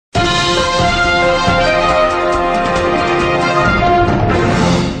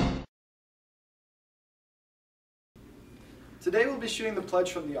Today we'll be shooting the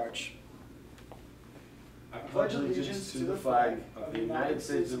pledge from the arch. I pledge allegiance to the flag of the United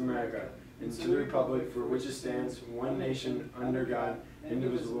States of America and to the republic for which it stands, one nation, under God,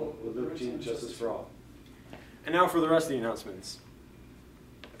 indivisible, with liberty and justice for all. And now for the rest of the announcements.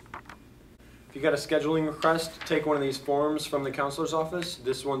 If you got a scheduling request, take one of these forms from the counselor's office.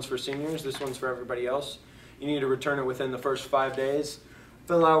 This one's for seniors, this one's for everybody else. You need to return it within the first 5 days.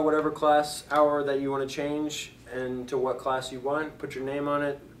 Fill out whatever class hour that you want to change and to what class you want. Put your name on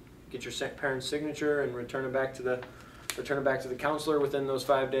it, get your parent's signature, and return it back to the counselor within those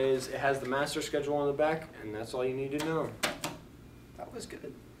 5 days. It has the master schedule on the back, and that's all you need to know. That was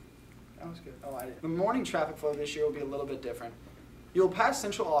good. That was good. Oh, the morning traffic flow this year will be a little bit different. You'll pass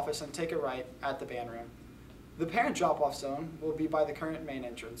central office and take a right at the band room. The parent drop-off zone will be by the current main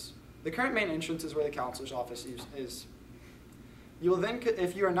entrance. The current main entrance is where the counselor's office is. You will then,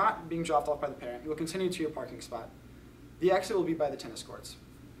 if you are not being dropped off by the parent, you will continue to your parking spot. The exit will be by the tennis courts.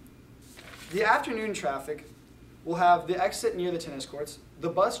 The afternoon traffic will have the exit near the tennis courts, the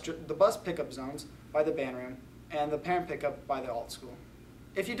bus pickup zones by the band room, and the parent pickup by the alt school.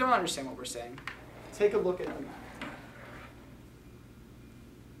 If you don't understand what we're saying, take a look at the map.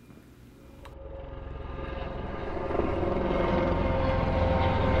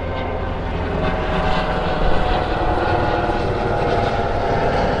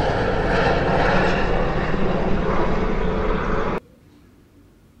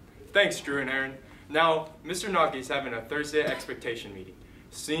 Thanks, Drew and Aaron. Now, Mr. Naki is having a Thursday expectation meeting.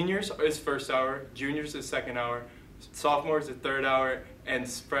 Seniors is first hour, juniors is second hour, sophomores is third hour, and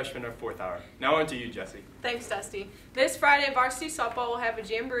freshmen are fourth hour. Now on to you, Jesse. Thanks, Dusty. This Friday, varsity softball will have a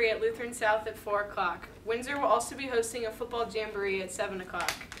jamboree at Lutheran South at 4 o'clock. Windsor will also be hosting a football jamboree at 7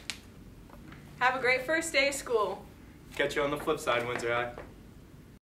 o'clock. Have a great first day of school. Catch you on the flip side, Windsor High.